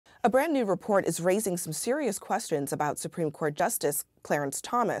A brand new report is raising some serious questions about Supreme Court Justice Clarence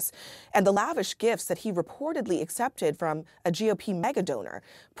Thomas and the lavish gifts that he reportedly accepted from a GOP megadonor.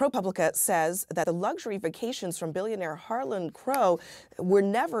 ProPublica says that the luxury vacations from billionaire Harlan Crow were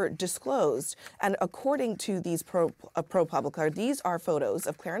never disclosed. And according to these ProPublica, these are photos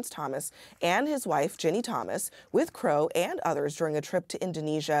of Clarence Thomas and his wife, Ginni Thomas, with Crow and others during a trip to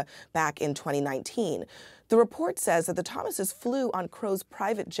Indonesia back in 2019. The report says that the Thomases flew on Crow's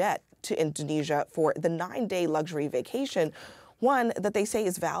private jet to Indonesia for the 9-day luxury vacation, one that they say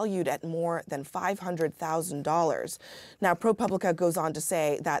is valued at more than $500,000. Now, ProPublica goes on to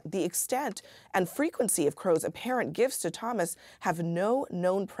say that the extent and frequency of Crow's apparent gifts to Thomas have no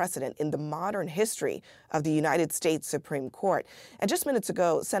known precedent in the modern history of the United States Supreme Court. And just minutes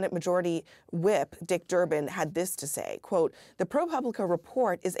ago, Senate Majority Whip Dick Durbin had this to say, quote, "The ProPublica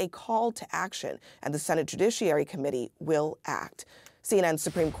report is a call to action, and the Senate Judiciary Committee will act." CNN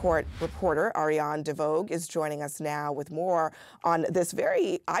Supreme Court reporter Ariane DeVogue is joining us now with more on this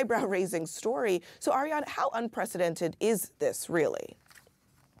very eyebrow-raising story. So, Ariane, how unprecedented is this, really?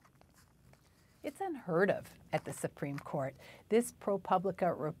 It's unheard of at the Supreme Court. This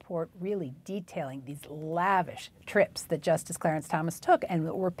ProPublica report really detailing these lavish trips that Justice Clarence Thomas took and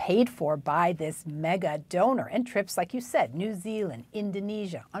that were paid for by this mega donor, and trips, like you said, New Zealand,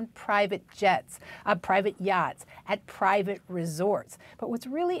 Indonesia, on private jets, private yachts, at private resorts. But what's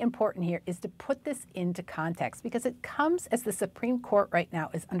really important here is to put this into context, because it comes as the Supreme Court right now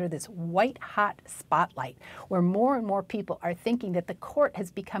is under this white-hot spotlight, where more and more people are thinking that the court is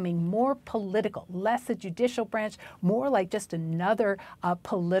becoming more political, less a judicial branch, more like just another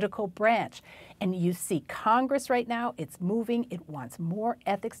political branch. And you see Congress right now, it's moving, it wants more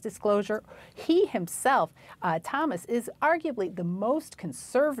ethics disclosure. He himself, Thomas, is arguably the most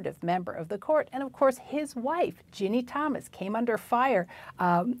conservative member of the court. And of course, his wife, Ginni Thomas, came under fire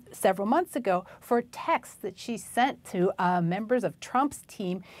several months ago for texts that she sent to members of Trump's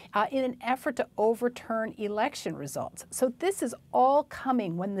team in an effort to overturn election results. So this is all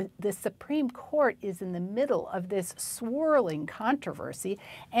coming when the Supreme Court is in the middle of this swirling controversy,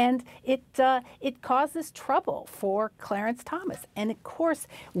 and it causes trouble for Clarence Thomas. And of course,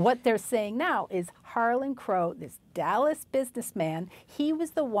 what they're saying now is Harlan Crow, this Dallas businessman, he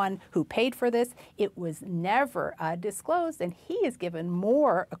was the one who paid for this. It was never disclosed, and he is given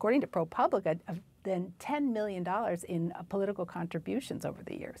more, according to ProPublica, than $10 million in political contributions over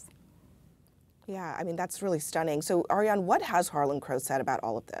the years. Yeah, I mean, that's really stunning. So, Ariane, what has Harlan Crow said about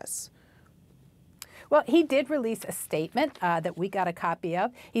all of this? Well, he did release a statement that we got a copy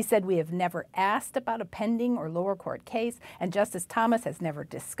of. He said, "We have never asked about a pending or lower court case, and Justice Thomas has never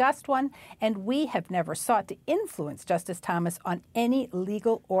discussed one, and we have never sought to influence Justice Thomas on any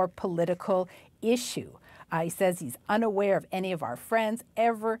legal or political issue." He says he's unaware of any of our friends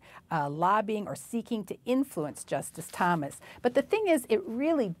ever lobbying or seeking to influence Justice Thomas. But the thing is, it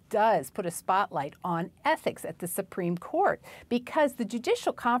really does put a spotlight on ethics at the Supreme Court, because the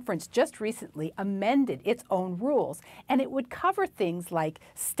Judicial Conference just recently amended its own rules, and it would cover things like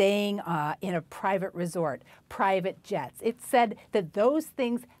staying in a private resort, private jets. It said that those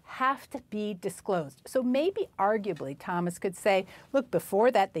things have to be disclosed. So maybe arguably Thomas could say, look, before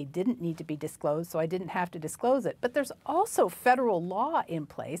that they didn't need to be disclosed, so I didn't have to disclose it. But there's also federal law in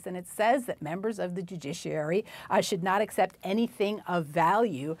place, and it says that members of the judiciary should not accept anything of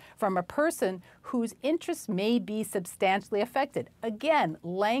value from a person whose interests may be substantially affected. Again,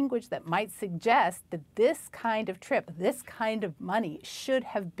 language that might suggest that this kind of trip, this kind of money should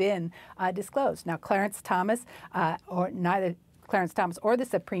have been disclosed. Now, Clarence Thomas, or neither Clarence Thomas or the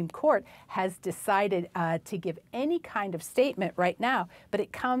Supreme Court has decided to give any kind of statement right now, but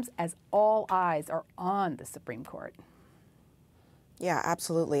it comes as all eyes are on the Supreme Court. Yeah,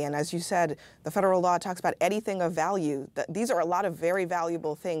 absolutely. And as you said, the federal law talks about anything of value. These are a lot of very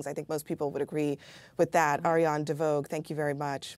valuable things. I think most people would agree with that. Ariane DeVogue, thank you very much.